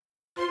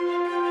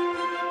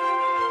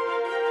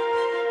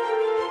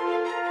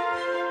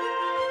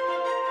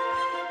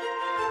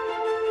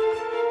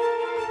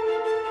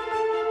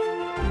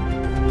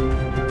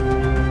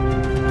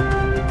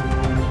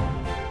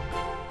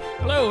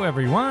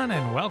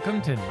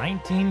welcome to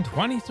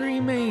 1923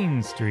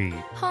 Main Street.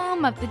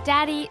 Home of the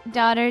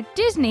Daddy-Daughter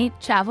Disney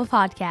Travel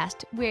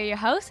Podcast. We're your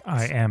hosts.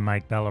 I am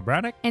Mike Bella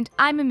Braddock. And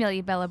I'm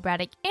Amelia Bella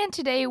Braddock. And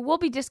today we'll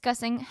be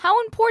discussing how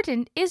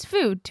important is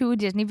food to a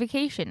Disney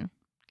vacation.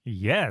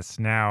 Yes,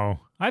 now,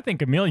 I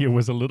think Amelia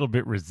was a little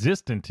bit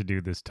resistant to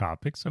do this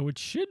topic, so it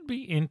should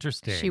be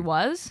interesting. She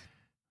was?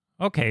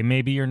 Okay,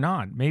 maybe you're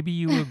not. Maybe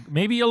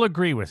you'll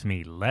agree with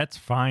me. Let's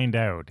find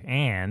out.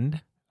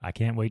 And I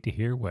can't wait to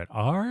hear what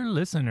our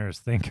listeners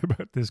think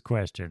about this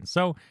question.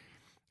 So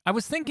I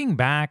was thinking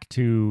back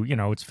to,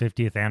 its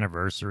 50th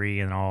anniversary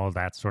and all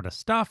that sort of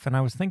stuff. And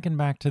I was thinking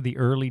back to the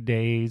early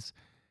days.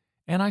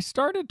 And I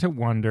started to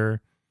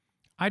wonder,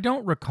 I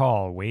don't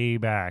recall way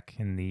back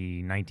in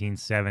the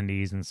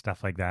 1970s and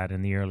stuff like that,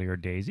 in the earlier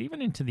days,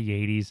 even into the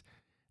 80s,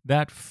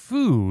 that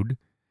food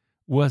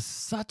was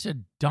such a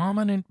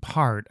dominant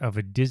part of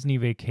a Disney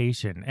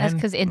vacation. That's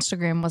because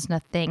Instagram wasn't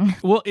a thing.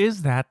 Well,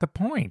 is that the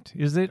point?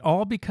 Is it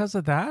all because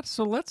of that?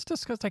 So let's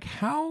discuss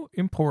how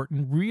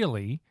important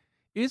really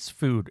is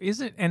food?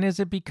 Is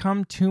it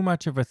become too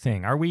much of a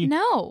thing?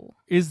 No.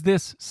 Is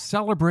this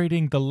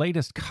celebrating the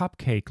latest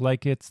cupcake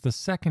like it's the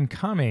second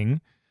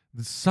coming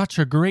such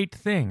a great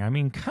thing? I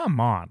mean, come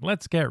on,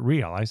 let's get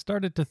real. I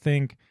started to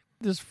think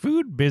this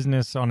food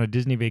business on a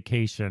Disney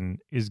vacation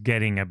is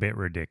getting a bit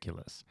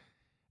ridiculous.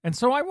 And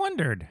so I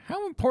wondered,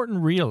 how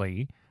important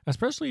really,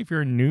 especially if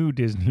you're a new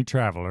Disney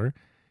traveler,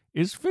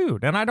 is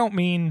food? And I don't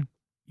mean,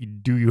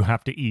 do you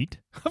have to eat?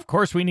 Of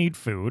course we need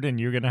food, and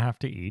you're going to have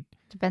to eat.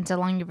 Depends how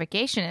long your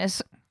vacation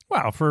is.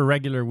 Well, for a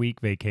regular week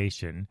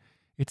vacation,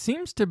 it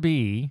seems to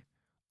be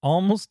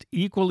almost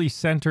equally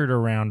centered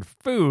around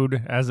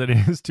food as it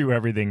is to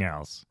everything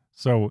else.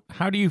 So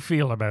how do you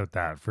feel about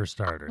that, for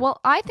starters? Well,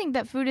 I think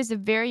that food is a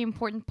very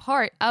important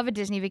part of a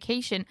Disney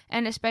vacation,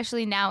 and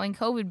especially now in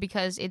COVID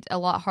because it's a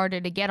lot harder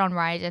to get on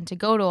rides and to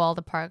go to all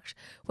the parks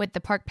with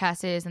the park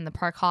passes and the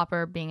park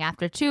hopper being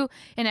after 2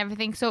 and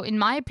everything. So in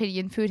my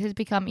opinion, food has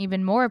become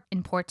even more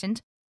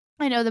important.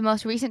 I know the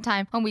most recent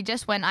time when we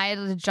just went, I had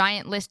a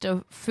giant list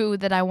of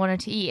food that I wanted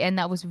to eat, and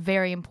that was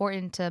very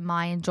important to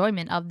my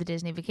enjoyment of the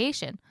Disney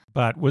vacation.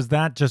 But was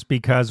that just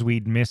because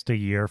we'd missed a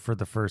year for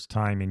the first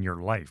time in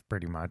your life,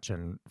 pretty much,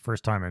 and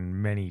first time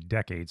in many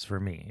decades for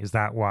me? Is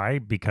that why?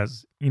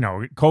 Because,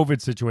 COVID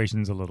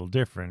situation's a little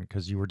different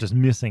because you were just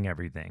missing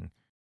everything.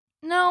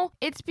 No,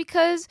 it's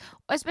because,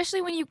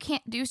 especially when you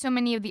can't do so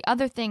many of the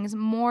other things,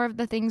 more of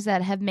the things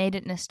that have made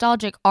it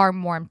nostalgic are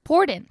more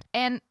important.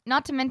 And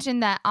not to mention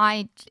that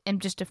I am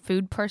just a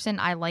food person.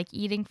 I like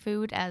eating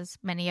food, as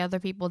many other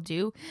people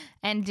do.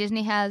 And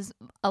Disney has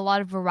a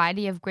lot of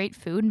variety of great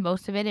food,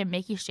 most of it in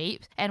Mickey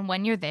shapes. And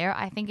when you're there,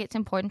 I think it's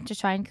important to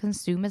try and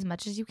consume as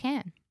much as you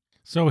can.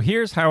 So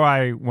here's how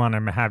I want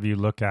to have you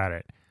look at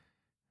it.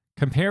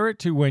 Compare it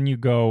to when you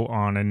go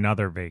on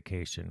another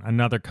vacation,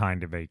 another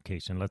kind of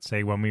vacation. Let's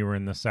say when we were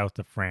in the south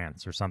of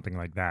France or something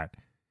like that.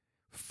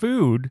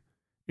 Food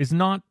does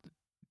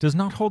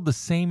not hold the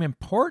same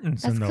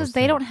importance in those things. That's because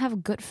they don't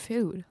have good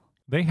food.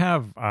 They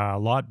have a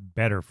lot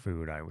better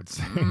food, I would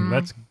say. Mm-hmm.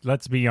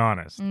 Let's be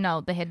honest.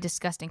 No, they had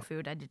disgusting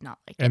food. I did not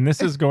like it. And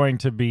this is going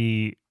to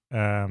be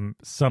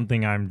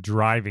something I'm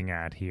driving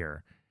at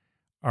here.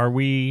 Are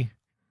we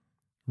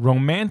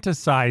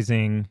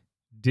romanticizing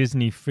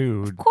Disney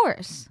food, of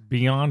course,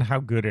 beyond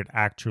how good it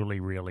actually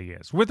really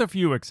is, with a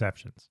few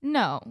exceptions?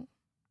 No.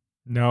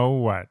 No,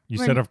 what? You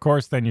said of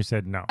course, then you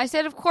said no. I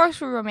said of course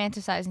we're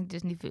romanticizing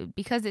Disney food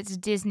because it's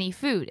Disney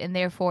food and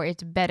therefore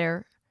it's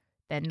better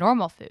than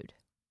normal food.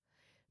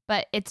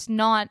 But it's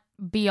not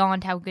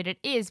beyond how good it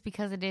is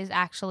because it is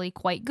actually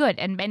quite good.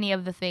 And many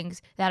of the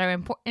things that are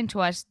important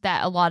to us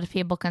that a lot of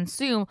people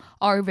consume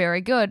are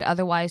very good.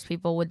 Otherwise,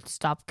 people would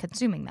stop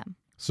consuming them.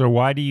 So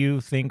why do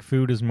you think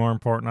food is more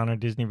important on a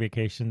Disney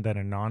vacation than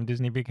a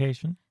non-Disney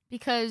vacation?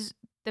 Because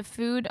the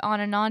food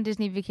on a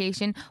non-Disney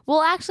vacation,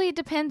 well, actually, it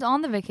depends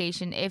on the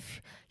vacation. If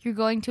you're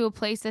going to a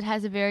place that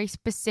has a very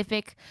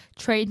specific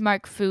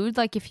trademark food,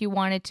 like if you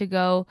wanted to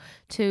go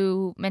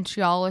to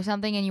Montreal or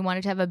something and you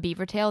wanted to have a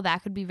beaver tail,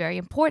 that could be very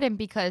important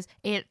because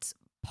it's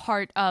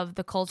part of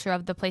the culture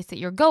of the place that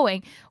you're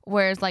going,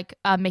 whereas like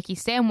a Mickey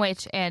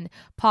sandwich and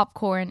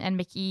popcorn and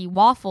Mickey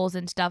waffles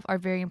and stuff are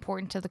very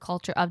important to the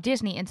culture of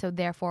Disney and so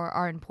therefore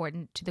are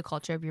important to the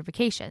culture of your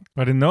vacation.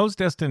 But in those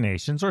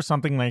destinations, or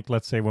something like,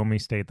 let's say when we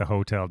stay at the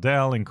Hotel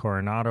Del in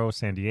Coronado,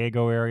 San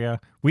Diego area,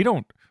 we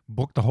don't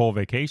book the whole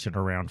vacation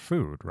around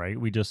food, right?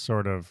 We just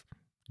sort of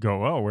go,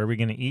 where are we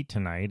going to eat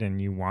tonight?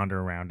 And you wander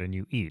around and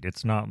you eat.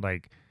 It's not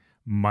like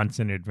months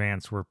in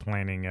advance we're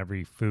planning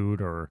every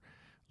food or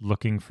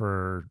looking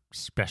for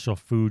special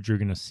foods you're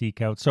going to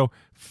seek out. So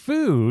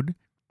food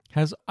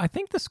has, I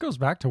think this goes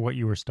back to what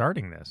you were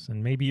starting this,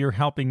 and maybe you're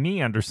helping me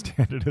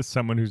understand it as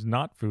someone who's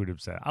not food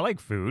obsessed. I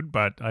like food,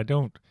 but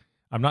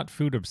I'm not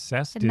food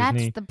obsessed. And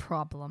Disney, that's the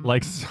problem.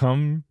 like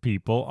some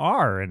people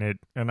are, and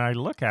I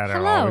look at it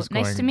Hello, always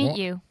going, nice to meet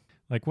you.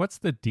 Like, what's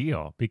the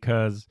deal?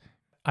 Because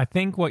I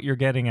think what you're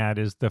getting at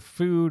is the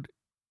food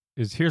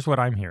is, here's what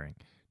I'm hearing.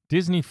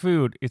 Disney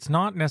food, it's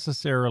not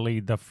necessarily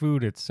the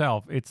food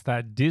itself. It's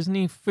that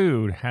Disney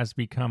food has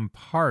become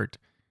part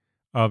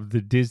of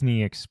the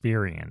Disney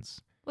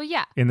experience Well,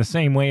 yeah. in the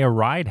same way a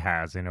ride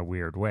has in a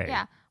weird way.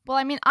 Yeah. Well,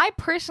 I mean, I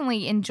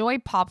personally enjoy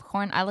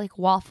popcorn. I like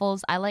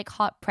waffles. I like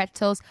hot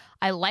pretzels.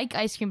 I like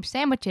ice cream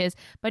sandwiches.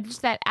 But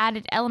just that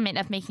added element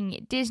of making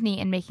it Disney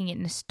and making it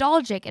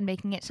nostalgic and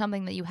making it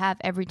something that you have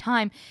every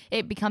time,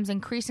 it becomes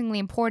increasingly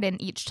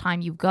important each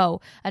time you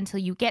go until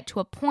you get to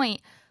a point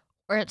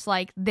where it's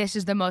like, this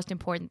is the most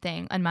important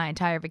thing on my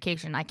entire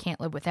vacation. I can't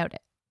live without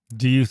it.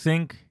 Do you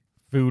think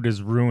food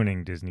is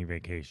ruining Disney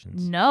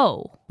vacations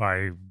No.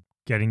 by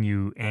getting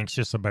you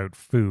anxious about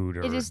food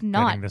or It is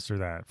not. getting this or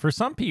that? For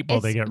some people,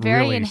 It's they get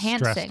very really enhancing.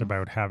 stressed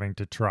about having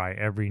to try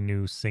every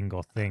new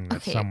single thing that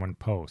Okay. someone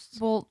posts,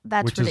 Well,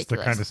 that's which ridiculous. is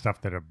the kind of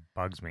stuff that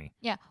bugs me.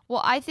 Yeah.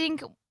 Well, I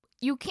think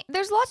you can.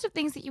 There's lots of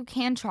things that you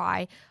can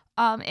try,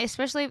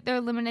 especially if they're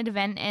a limited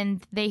event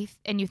and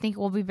you think it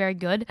will be very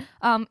good.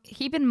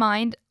 Keep in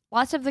mind,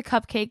 lots of the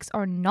cupcakes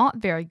are not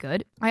very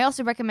good. I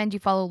also recommend you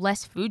follow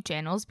less food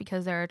channels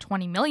because there are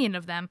 20 million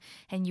of them,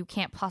 and you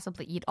can't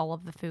possibly eat all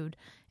of the food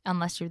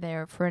unless you're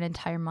there for an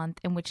entire month,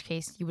 in which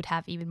case you would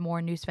have even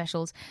more new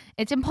specials.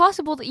 It's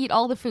impossible to eat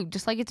all the food,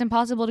 just like it's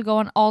impossible to go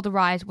on all the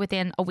rides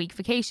within a week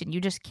vacation.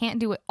 You just can't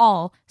do it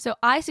all. So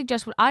I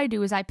suggest what I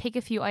do is I pick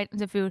a few items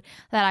of food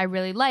that I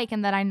really like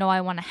and that I know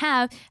I want to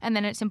have, and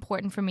then it's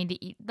important for me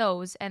to eat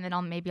those, and then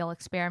I'll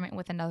experiment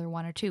with another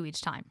one or two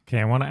each time. Okay,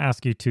 I want to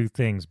ask you two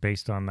things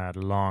based on that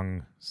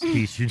long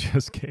speech you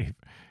just gave,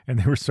 and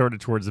they were sort of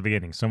towards the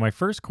beginning. So my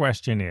first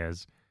question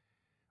is,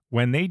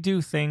 when they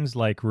do things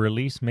like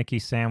release Mickey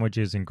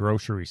sandwiches in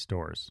grocery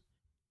stores,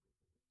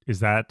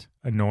 is that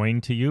annoying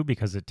to you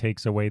because it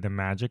takes away the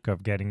magic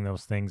of getting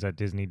those things at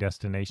Disney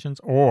destinations?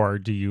 Or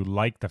do you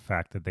like the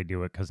fact that they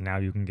do it because now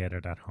you can get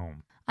it at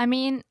home? I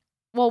mean,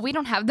 well, we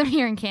don't have them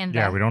here in Canada.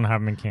 Yeah, we don't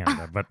have them in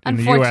Canada, but in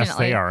the U.S.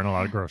 Unfortunately. they are in a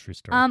lot of grocery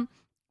stores.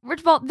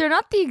 First of all, they're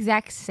not the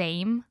exact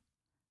same.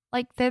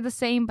 Like, they're the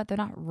same, but they're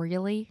not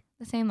really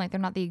the same. Like, they're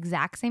not the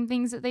exact same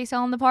things that they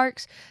sell in the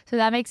parks. So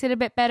that makes it a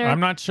bit better. I'm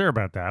not sure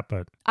about that,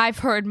 but I've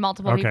heard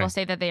multiple Okay. people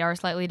say that they are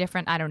slightly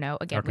different. I don't know.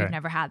 Again, Okay. we've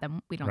never had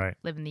them. We don't Right.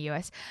 live in the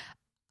U.S.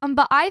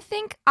 But I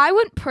think I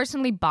wouldn't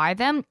personally buy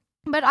them.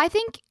 But I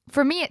think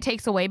for me, it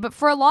takes away. But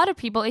for a lot of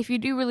people, if you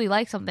do really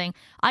like something,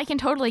 I can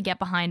totally get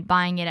behind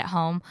buying it at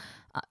home.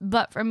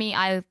 But for me,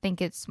 I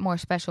think it's more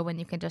special when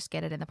you can just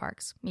get it in the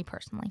parks, me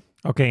personally.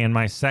 okay, and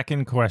my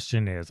second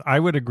question is, I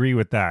would agree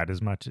with that as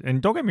much.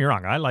 And don't get me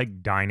wrong, I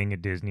like dining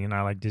at Disney and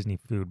I like Disney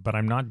food, but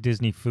I'm not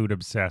Disney food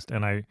obsessed.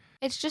 And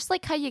It's just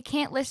like how you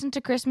can't listen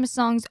to Christmas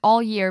songs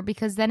all year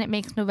because then it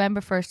makes November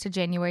 1st to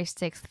January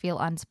 6th feel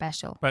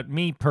unspecial. but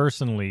me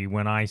personally,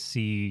 when I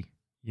see,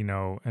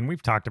 and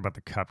we've talked about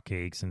the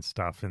cupcakes and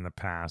stuff in the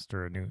past,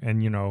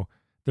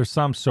 there's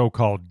some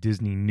so-called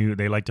Disney news.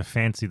 They like to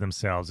fancy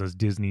themselves as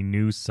Disney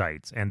news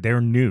sites, and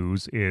their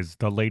news is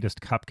the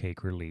latest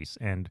cupcake release.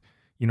 And,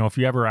 if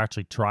you ever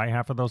actually try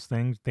half of those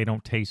things, they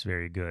don't taste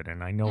very good.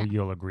 And I know Yeah.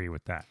 you'll agree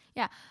with that.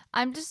 Yeah,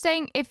 I'm just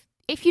saying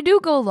if you do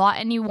go a lot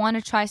and you want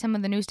to try some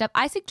of the new stuff,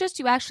 I suggest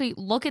you actually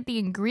look at the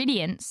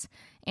ingredients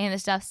and the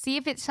stuff, see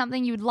if it's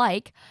something you'd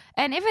like.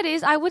 And if it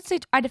is, I would say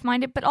try to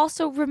find it, but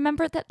also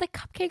remember that the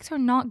cupcakes are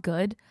not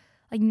good.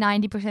 Like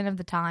 90% of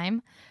the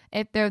time,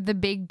 if they're the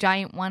big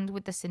giant ones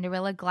with the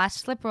Cinderella glass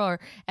slipper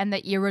and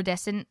the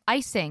iridescent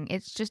icing,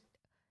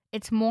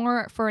 it's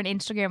more for an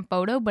Instagram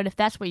photo. But if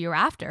that's what you're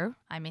after,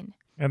 I mean,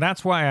 And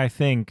that's why I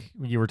think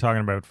you were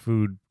talking about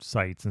food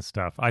sites and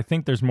stuff. I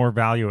think there's more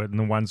value in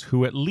the ones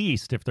who, at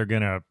least if they're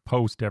going to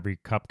post every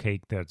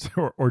cupcake that's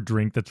or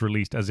drink that's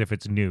released as if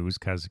it's news,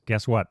 because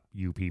guess what,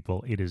 you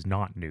people, it is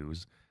not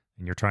news.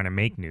 And you're trying to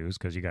make news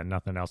because you got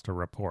nothing else to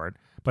report.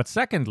 But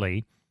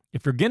secondly,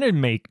 if you're going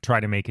to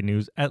try to make a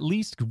news, at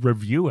least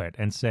review it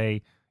and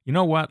say, you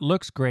know what,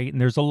 looks great.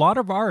 And there's a lot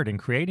of art in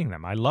creating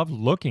them. I love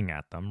looking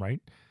at them, right?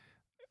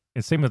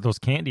 And same with those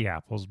candy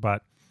apples,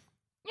 but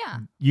yeah.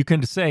 you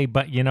can say,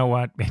 but you know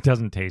what? It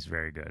doesn't taste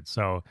very good.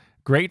 So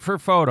great for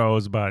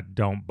photos, but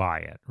don't buy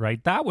it,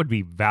 right? That would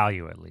be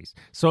value at least.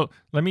 So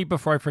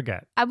before I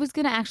forget. I was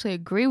going to actually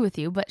agree with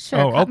you, but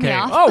sure, Oh, cut me okay.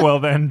 off. Oh, well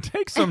then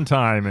take some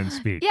time and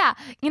speak. Yeah,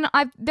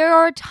 there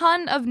are a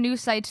ton of news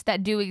sites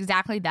that do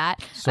exactly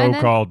that. And then-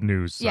 So-called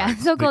news sites. Yeah,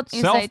 so-called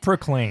news sites.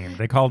 Self-proclaimed.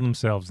 They call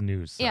themselves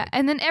news sites. Yeah,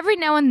 and then every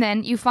now and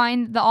then you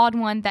find the odd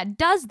one that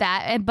does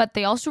that, but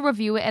they also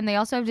review it, and they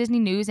also have Disney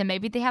News, and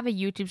maybe they have a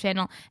YouTube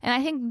channel. And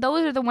I think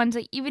those are the ones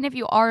that even if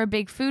you are a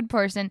big food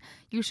person,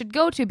 you should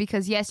go to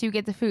because, yes, you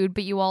get the food,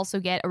 but you also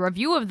get a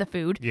review of the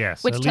food,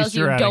 Yes, which at tells least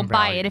you you're adding don't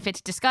buy value. it if it's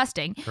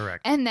disgusting.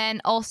 Correct. And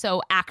then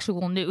also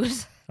actual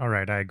news. All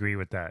right, I agree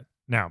with that.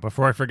 Now,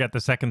 before I forget, the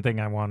second thing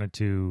I wanted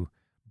to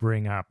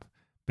bring up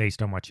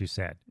based on what you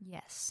said.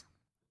 Yes.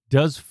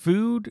 Does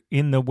food,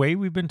 in the way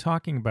we've been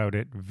talking about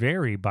it,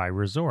 vary by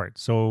resort?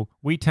 So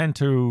we tend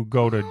to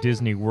go to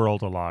Disney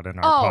World a lot in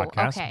our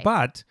podcast, okay.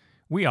 but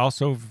we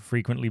also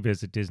frequently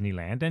visit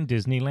Disneyland and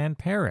Disneyland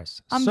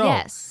Paris. So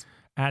Yes.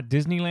 at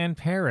Disneyland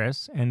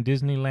Paris and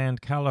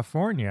Disneyland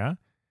California,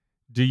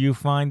 do you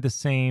find the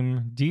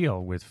same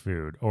deal with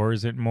food, or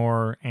is it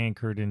more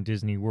anchored in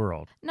Disney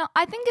World? No,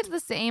 I think it's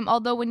the same.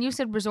 Although when you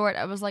said resort,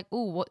 I was like,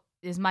 ooh,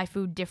 is my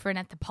food different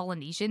at the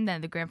Polynesian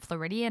than the Grand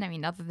Floridian? I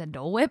mean, other than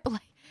Dole Whip.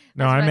 Like,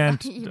 No, that's I what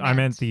meant thought you I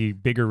meant the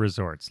bigger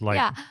resorts. Like,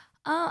 yeah.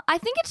 I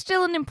think it's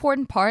still an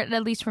important part,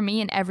 at least for me,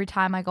 and every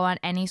time I go on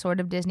any sort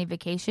of Disney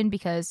vacation,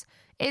 because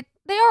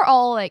they are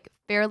all like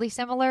fairly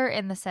similar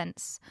in the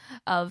sense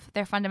of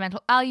their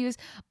fundamental values,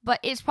 but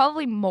it's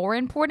probably more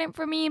important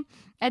for me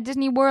at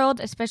Disney World,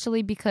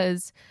 especially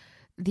because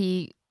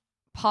the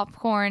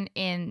popcorn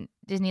in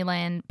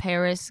Disneyland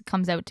Paris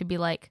comes out to be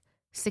like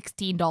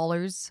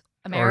 $16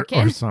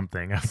 American. or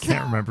something. I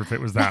can't remember if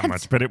it was that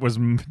much, but it was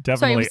definitely.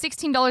 Sorry, it was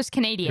 $16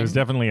 Canadian. It was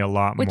definitely a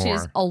lot which more.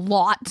 is a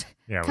lot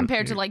Yeah,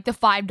 compared to like the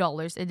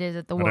 $5 it is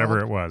at the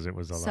whatever World. it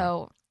was a lot.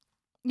 So,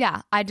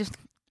 yeah,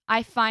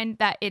 I find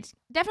that it's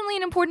definitely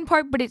an important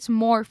part, but it's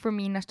more for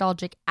me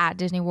nostalgic at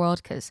Disney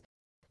World because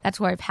that's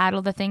where I've had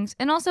all the things.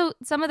 And also,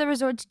 some of the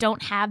resorts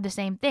don't have the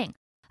same thing.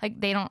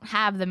 Like, they don't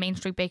have the Main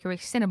Street Bakery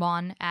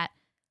Cinnabon at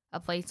a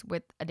place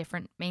with a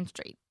different Main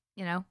Street,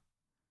 you know?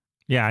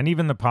 Yeah, and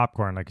even the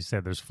popcorn, like you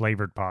said, there's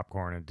flavored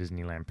popcorn at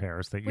Disneyland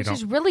Paris that Which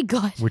is really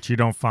good. which you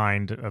don't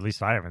find. At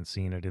least I haven't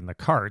seen it in the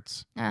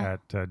carts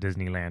at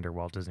Disneyland or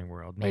Walt Disney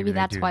World. Maybe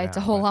that's why it's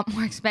a whole lot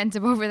more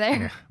expensive over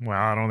there. Yeah, well,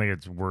 I don't think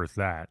it's worth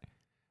that.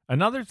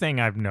 Another thing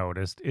I've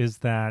noticed is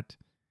that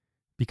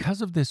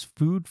because of this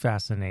food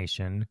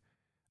fascination,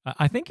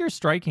 I think you're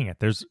striking it.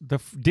 There's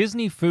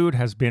Disney food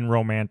has been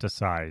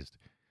romanticized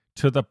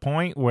to the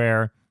point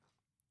where,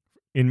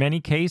 in many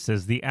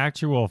cases, the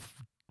actual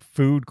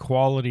food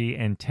quality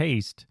and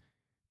taste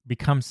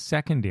becomes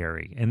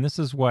secondary. And this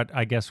is what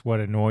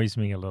annoys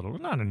me a little.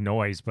 Not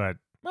annoys, but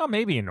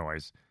maybe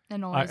annoys.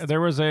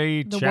 There was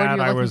a chat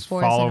I was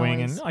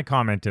following and I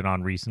commented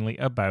on recently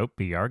about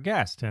Be Our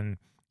Guest and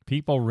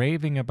people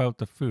raving about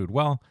the food.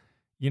 Well,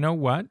 you know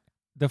what?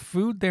 The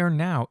food there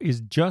now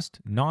is just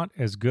not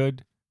as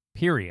good,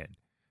 period.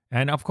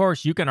 And of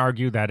course, you can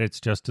argue that it's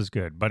just as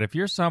good. But if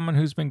you're someone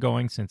who's been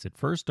going since it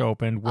first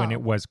opened, when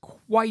it was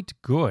quite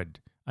good,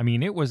 I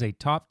mean, it was a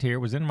top tier,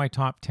 it was in my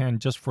top 10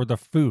 just for the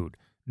food,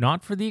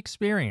 not for the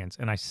experience.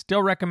 And I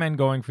still recommend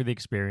going for the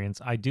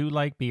experience. I do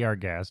like Be Our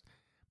Guest,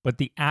 but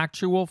the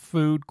actual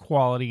food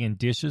quality and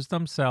dishes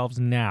themselves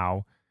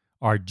now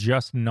are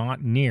just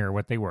not near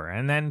what they were.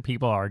 And then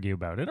people argue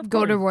about it.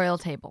 Go to Royal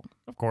Table.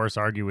 Of course,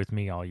 argue with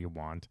me all you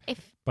want.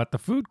 If But the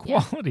food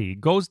quality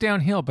goes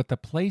downhill, but the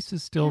place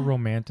is still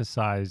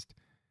romanticized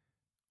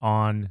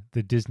on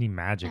the Disney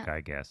magic,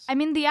 I guess. I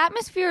mean, the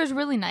atmosphere is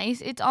really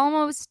nice. It's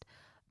almost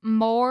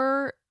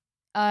more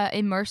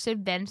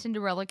immersive than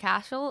Cinderella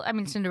Castle. I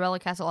mean, Cinderella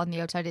Castle on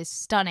the outside is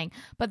stunning,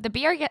 but the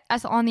Be Our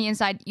Guest on the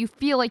inside, you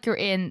feel like you're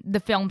in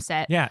the film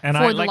set and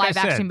for the live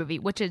action movie,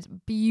 which is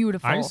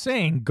beautiful. I'm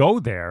saying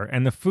go there,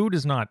 and the food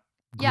is not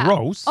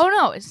gross. Oh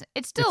no,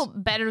 it's still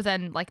better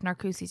than like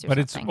Narcoossee's or but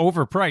something. It's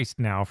overpriced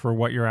now for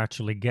what you're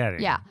actually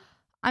getting. Yeah.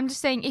 I'm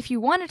just saying, if you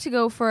wanted to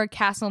go for a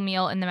castle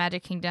meal in the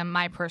Magic Kingdom,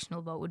 my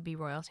personal vote would be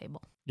Royal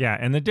Table. Yeah,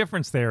 and the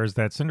difference there is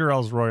that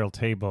Cinderella's Royal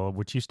Table,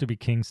 which used to be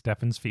King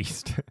Stephen's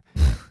Feast,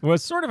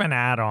 was sort of an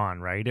add-on,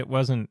 right? It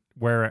wasn't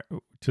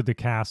to the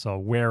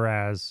castle,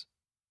 whereas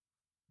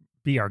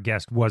Be Our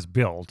Guest was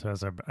built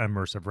as an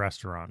immersive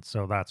restaurant,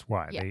 so that's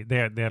why. They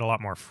had a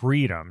lot more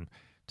freedom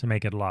to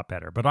make it a lot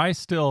better. But I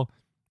still,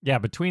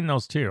 between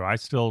those two, I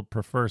still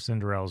prefer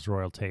Cinderella's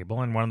Royal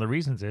Table, and one of the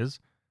reasons is,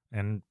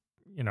 and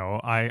you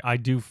know, I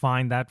do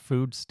find that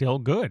food still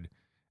good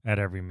at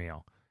every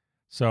meal.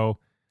 So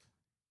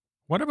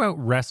what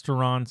about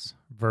restaurants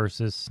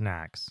versus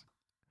snacks?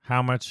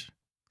 How much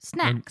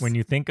snacks when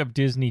you think of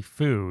Disney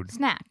food?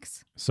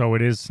 Snacks. So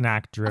it is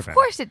snack driven. Of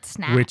course it's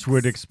snacks. Which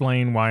would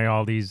explain why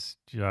all these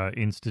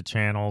Insta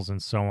channels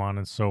and so on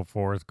and so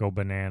forth go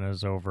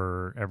bananas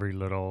over every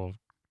little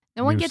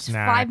No one new gets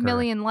snack 5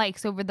 million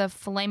likes over the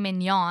filet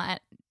mignon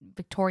at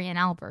Victoria and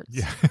Albert's.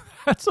 Yeah,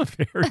 that's a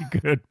very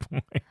good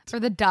point. Or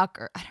the duck,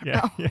 or I don't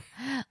know.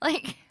 Yeah.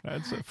 Like,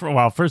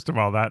 first of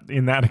all, that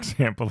in that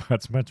example,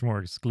 that's much more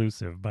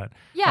exclusive. But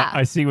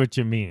I see what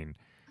you mean.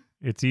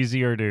 It's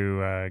easier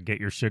to get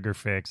your sugar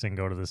fix and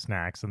go to the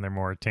snacks, and they're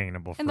more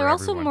attainable. And they're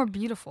also more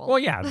beautiful. Well,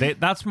 yeah,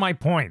 that's my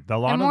point. A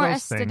lot and of more those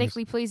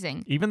aesthetically things,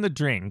 pleasing. even the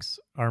drinks,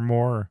 are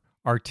more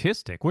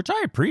artistic, which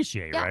I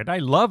appreciate. Right? I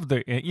love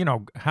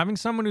having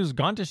someone who's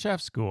gone to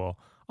chef school.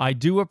 I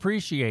do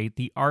appreciate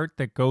the art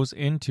that goes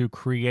into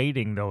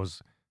creating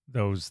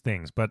those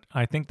things, but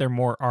I think they're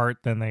more art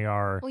than they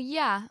are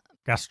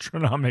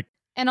gastronomic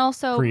and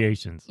also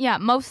creations. Yeah,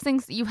 most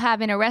things that you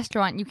have in a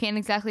restaurant, you can't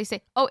exactly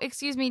say, "Oh,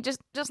 excuse me, just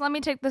let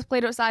me take this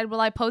plate outside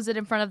while I pose it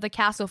in front of the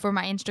castle for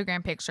my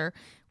Instagram picture,"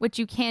 which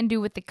you can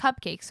do with the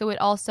cupcake. So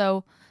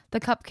the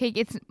cupcake,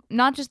 it's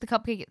not just the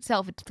cupcake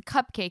itself, it's the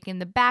cupcake in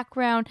the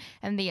background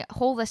and the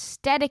whole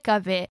aesthetic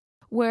of it.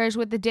 Whereas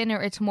with the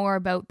dinner, it's more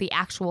about the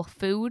actual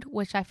food,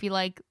 which I feel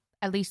like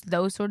at least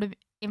those sort of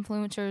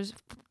influencers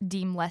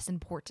deem less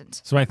important.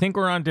 So I think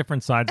we're on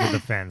different sides of the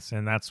fence,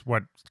 and that's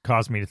what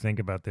caused me to think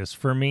about this.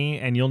 For me,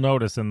 and you'll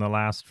notice in the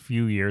last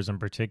few years in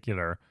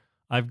particular,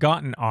 I've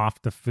gotten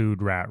off the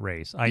food rat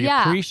race. I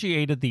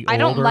appreciated the older... I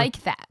don't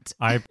like that.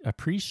 I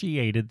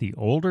appreciated the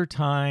older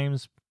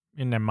times,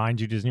 and then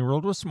mind you, Disney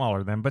World was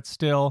smaller then, but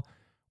still,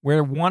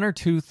 where one or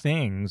two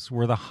things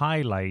were the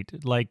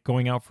highlight, like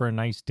going out for a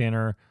nice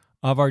dinner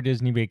of our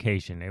Disney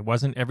vacation. It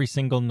wasn't every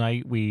single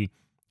night we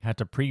had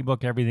to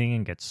pre-book everything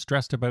and get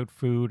stressed about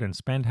food and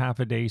spend half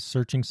a day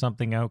searching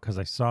something out because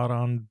I saw it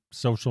on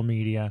social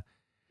media.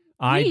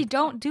 We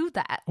don't do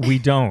that. We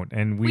don't,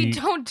 and We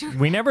don't do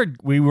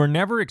we were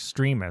never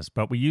extremists,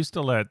 but we used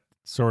to let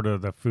sort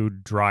of the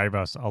food drive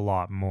us a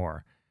lot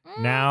more.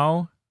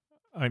 Now,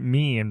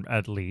 me and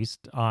at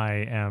least, I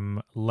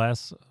am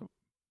less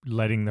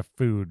letting the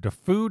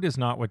food is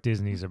not what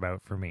Disney's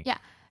about for me. Yeah.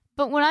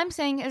 But what I'm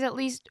saying is, at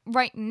least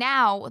right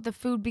now, the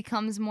food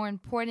becomes more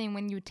important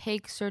when you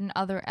take certain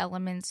other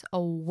elements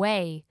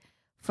away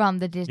from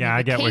the Disney Yeah,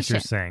 I get what vacation.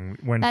 you're saying.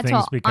 When That's things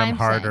all become I'm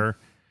harder,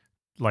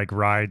 like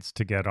rides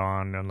to get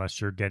on, unless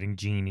you're getting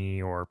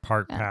Genie or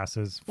park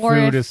passes, Or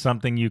food if- is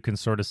something you can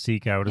sort of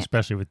seek out,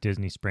 especially with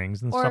Disney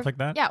Springs and Or stuff if- like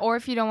that. Yeah, or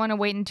if you don't want to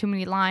wait in too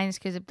many lines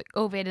because of the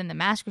COVID and the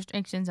mask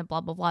restrictions and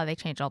blah, blah, blah, they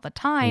change all the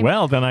time,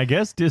 Well, then I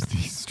guess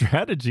Disney's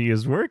strategy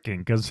is working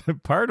because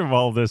part of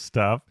all this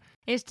stuff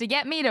is to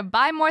get me to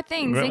buy more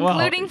things, Well,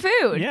 including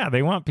food. Yeah,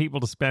 they want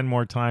people to spend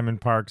more time in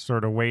parks,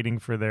 sort of waiting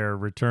for their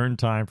return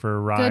time for a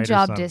ride. Good or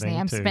job, something Disney.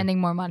 I'm to, spending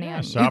more money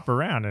on you. shop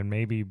around and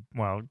maybe,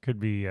 well, it could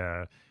be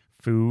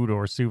food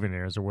or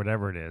souvenirs or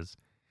whatever it is.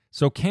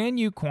 So, can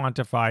you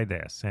quantify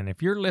this? And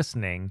if you're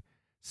listening,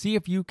 see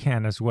if you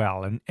can as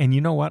well. And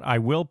you know what? I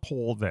will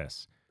poll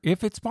this.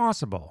 If it's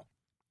possible,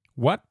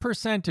 what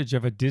percentage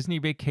of a Disney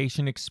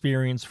vacation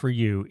experience for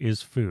you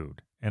is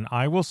food? And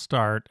I will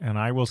start, and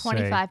I will say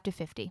 25 to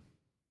 50.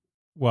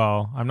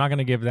 well, I'm not going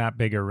to give that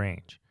big a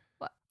range.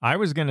 What? I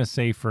was going to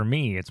say for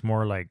me, it's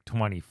more like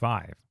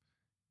 25.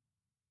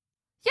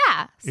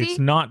 Yeah. See, It's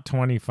not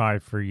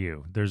 25 for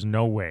you. There's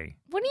no way.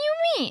 what do you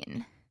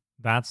mean?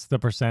 That's the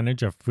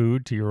percentage of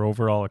food to your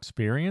overall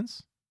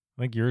experience?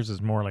 I think yours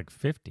is more like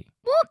 50.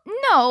 Well,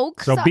 no.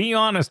 'cause So be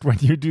honest when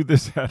you do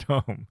this at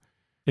home.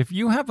 If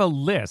you have a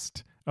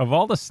list of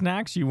all the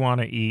snacks you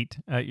want to eat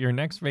at your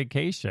next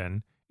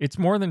vacation, it's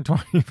more than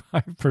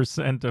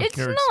 25% of It's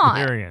your not.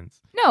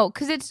 experience. No,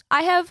 because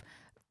I have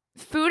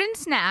food and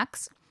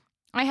snacks,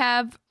 I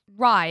have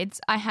rides,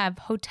 I have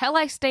hotel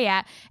I stay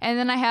at, and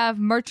then I have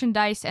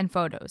merchandise and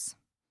photos.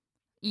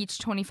 Each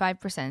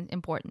 25%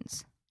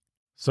 importance.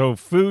 So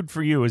food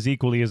for you is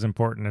equally as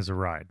important as a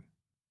ride.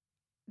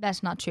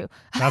 That's not true.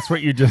 That's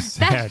what you just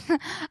said.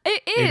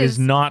 It is. It is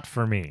not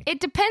for me. It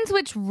depends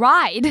which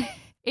ride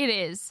it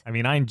is. I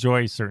mean, I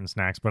enjoy certain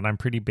snacks, but I'm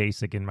pretty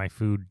basic in my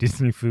food,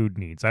 Disney food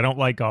needs. I don't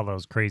like all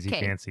those crazy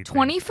fancy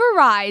 20 things. for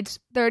rides,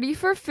 30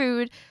 for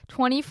food,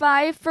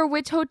 25 for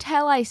which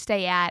hotel I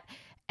stay at,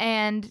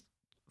 and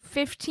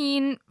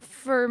 15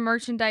 for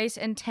merchandise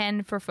and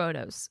 10 for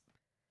photos.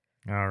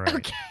 All right.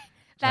 Okay.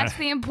 That's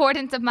the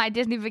importance of my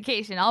Disney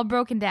vacation, all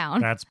broken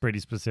down. That's pretty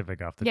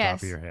specific off the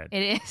top of your head.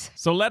 It is.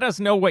 So let us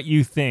know what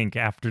you think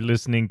after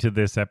listening to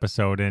this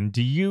episode. And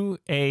do you,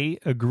 A,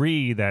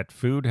 agree that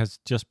food has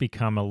just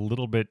become a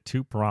little bit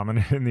too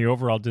prominent in the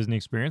overall Disney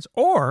experience?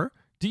 Or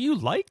do you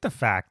like the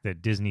fact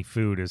that Disney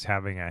food is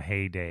having a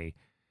heyday?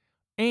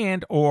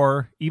 And,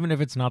 or even if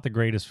it's not the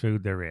greatest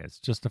food there is,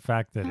 just the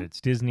fact that it's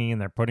Disney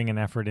and they're putting an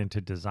effort into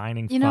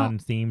designing fun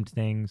themed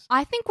things.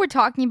 I think we're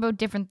talking about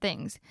different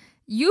things.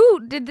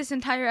 You did this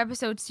entire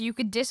episode so you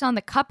could diss on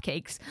the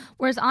cupcakes,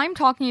 whereas I'm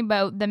talking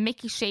about the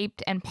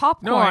Mickey-shaped and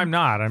popcorn No, I'm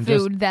not. I'm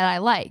just food that I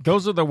like.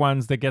 those are the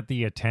ones that get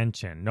the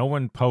attention. No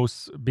one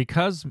posts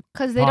because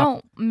Because they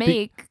don't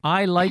make...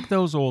 I like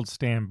those old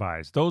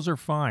standbys. Those are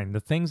fine. The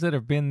things that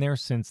have been there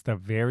since the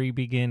very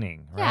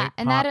beginning, right? Yeah,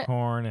 and that-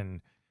 popcorn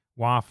and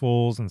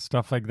waffles and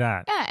stuff like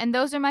that. Yeah, and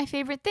those are my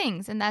favorite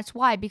things, and that's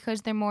why,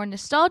 because they're more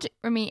nostalgic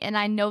for me, and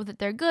I know that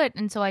they're good,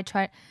 and so I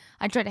try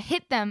to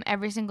hit them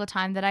every single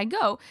time that I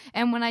go,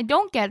 and when I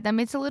don't get them,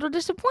 it's a little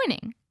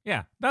disappointing.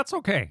 Yeah, that's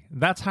okay.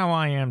 That's how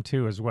I am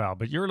too as well.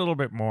 But you're a little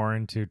bit more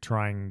into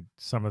trying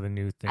some of the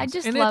new things. I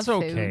just and love it's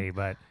okay, food.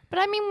 but But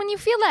I mean, when you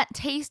feel that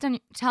taste on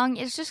your tongue,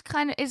 it's just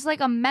it's like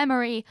a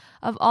memory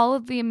of all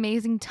of the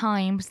amazing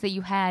times that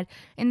you had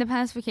in the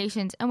past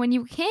vacations. And when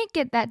you can't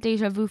get that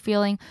deja vu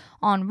feeling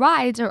on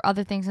rides or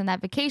other things on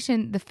that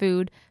vacation, the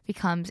food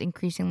becomes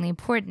increasingly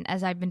important,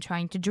 as I've been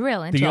trying to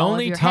drill into the all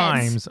only of your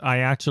heads. times I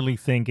actually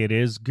think it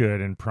is good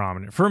and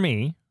prominent for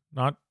me,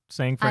 not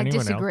saying for I anyone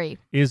disagree. else,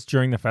 is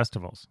during the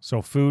festivals.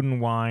 So Food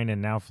and Wine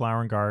and now Flower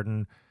and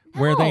Garden,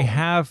 where they No.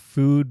 have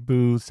food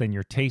booths and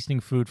you're tasting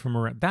food from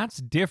around. That's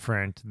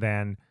different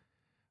than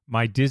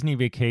my Disney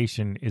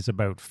vacation is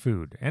about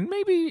food. And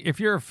maybe if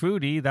you're a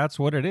foodie, that's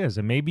what it is.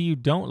 And maybe you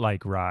don't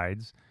like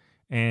rides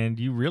and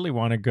you really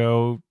want to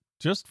go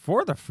just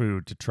for the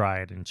food to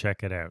try it and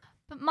check it out.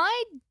 But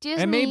my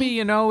Disney... And maybe,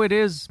 it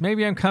is,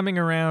 maybe I'm coming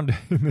around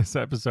in this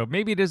episode.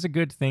 Maybe it is a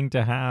good thing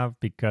to have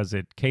because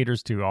it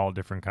caters to all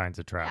different kinds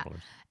of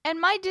travelers. And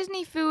my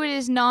Disney food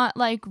is not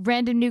like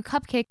random new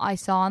cupcake I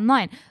saw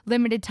online.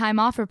 Limited time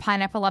offer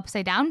pineapple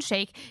upside down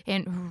shake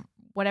in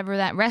whatever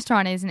that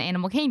restaurant is in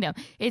Animal Kingdom.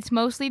 It's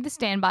mostly the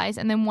standbys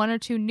and then one or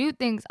two new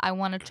things I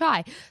want to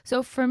try.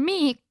 So for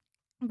me,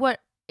 what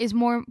is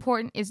more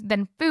important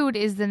than food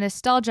is the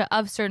nostalgia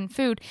of certain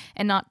food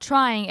and not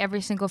trying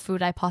every single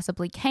food I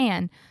possibly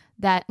can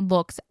that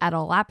looks at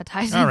all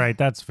appetizing. All right,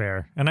 that's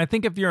fair. And I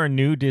think if you're a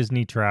new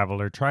Disney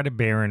traveler, try to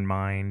bear in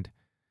mind,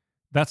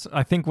 that's,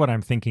 I think, what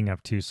I'm thinking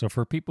of too. So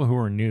for people who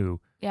are new,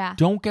 Yeah.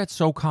 don't get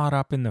so caught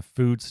up in the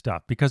food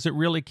stuff because it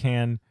really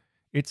can,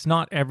 it's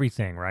not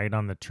everything, right,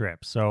 on the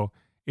trip. So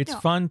it's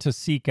fun to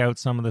seek out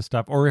some of the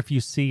stuff, or if you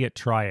see it,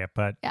 try it.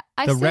 But Yeah,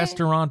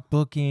 restaurant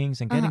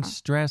bookings and getting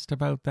stressed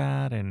about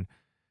that, and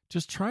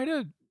just try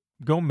to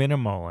go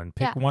minimal and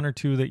pick one or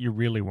two that you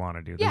really want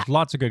to do. There's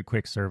lots of good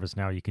quick service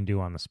now you can do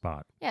on the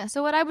spot. Yeah,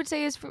 so what I would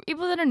say is for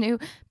people that are new,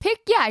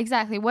 pick,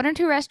 exactly, 1 or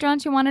 2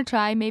 restaurants you want to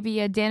try, maybe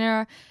a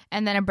dinner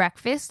and then a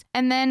breakfast,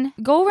 and then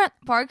go around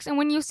the parks, and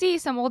when you see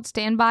some old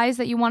standbys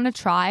that you want to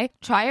try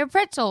a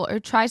pretzel or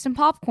try some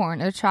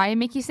popcorn or try a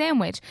Mickey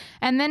sandwich.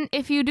 And then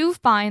if you do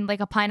find like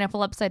a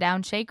pineapple upside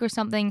down shake or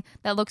something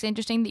that looks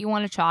interesting that you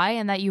want to try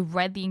and that you've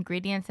read the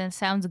ingredients and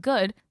sounds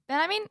good, then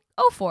I mean,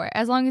 go for it,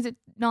 as long as it's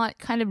not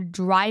kind of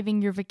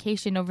driving your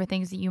vacation over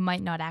things that you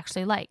might not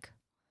actually like.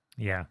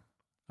 Yeah,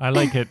 I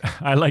like it.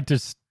 I like to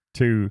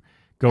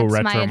go That's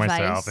retro my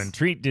myself advice. and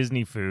treat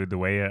Disney food the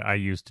way I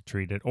used to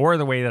treat it, or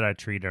the way that I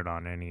treat it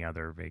on any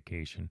other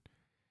vacation.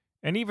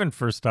 And even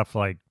for stuff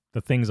like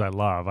the things I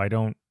love, I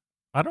don't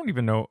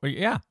even know.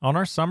 Yeah, on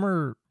our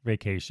summer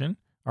vacation,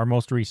 our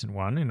most recent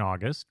one in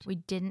August, We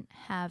didn't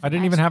have I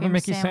didn't an even ice have a cream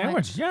Mickey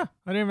sandwich. Yeah,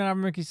 I didn't even have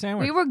a Mickey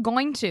sandwich. We were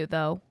going to,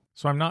 though.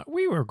 So I'm not.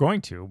 We were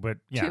going to, but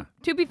yeah,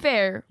 To be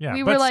fair, yeah.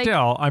 we but were like,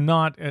 still, I'm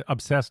not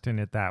obsessed in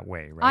it that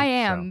way, right? I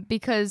am,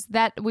 because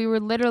that we were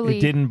literally.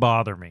 It didn't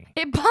bother me.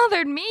 It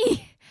bothered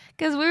me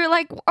because we were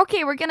like,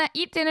 okay, we're gonna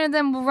eat dinner,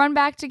 then we'll run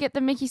back to get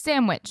the Mickey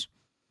sandwich.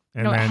 And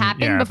You know what then,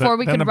 happened yeah, before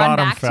we then could the run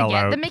bottom back to fell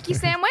get out. the Mickey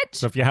sandwich?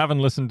 So if you haven't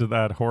listened to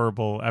that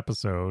horrible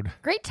episode,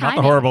 Great not timing.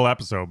 the horrible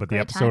episode, but the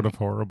Great episode of timing.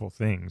 horrible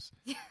things,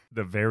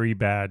 the very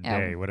bad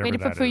day, whatever Way to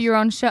that put for is. your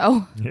own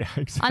show. Yeah,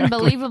 exactly.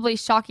 Unbelievably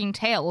shocking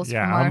tales.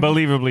 Yeah, from our...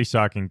 unbelievably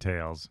shocking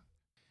tales.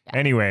 Yeah.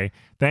 Anyway,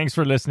 thanks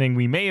for listening.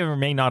 We may or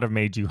may not have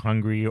made you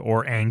hungry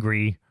or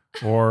angry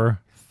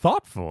or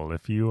thoughtful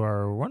if you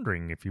are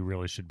wondering if you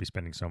really should be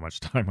spending so much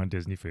time on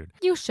Disney food.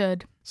 You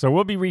should. So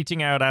we'll be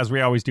reaching out, as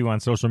we always do,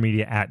 on social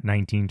media at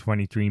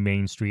 1923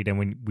 Main Street,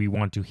 and we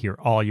want to hear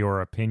all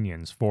your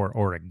opinions for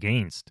or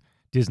against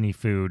Disney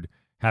food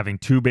having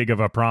too big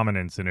of a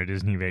prominence in a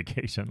Disney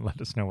vacation.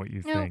 Let us know what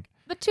you think.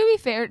 But to be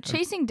fair,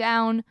 chasing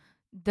down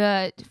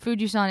the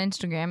food you saw on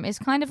Instagram is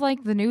kind of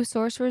like the new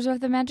Sorcerers of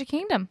the Magic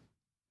Kingdom.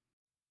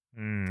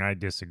 I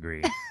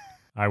disagree.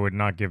 I would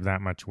not give that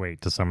much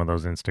weight to some of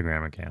those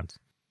Instagram accounts.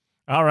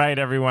 All right,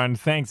 everyone.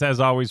 Thanks, as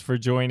always, for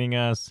joining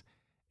us.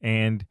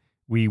 And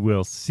we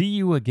will see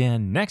you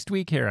again next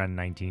week here on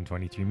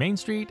 1923 Main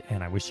Street.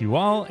 And I wish you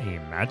all a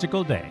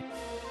magical day.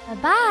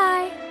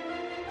 Bye-bye.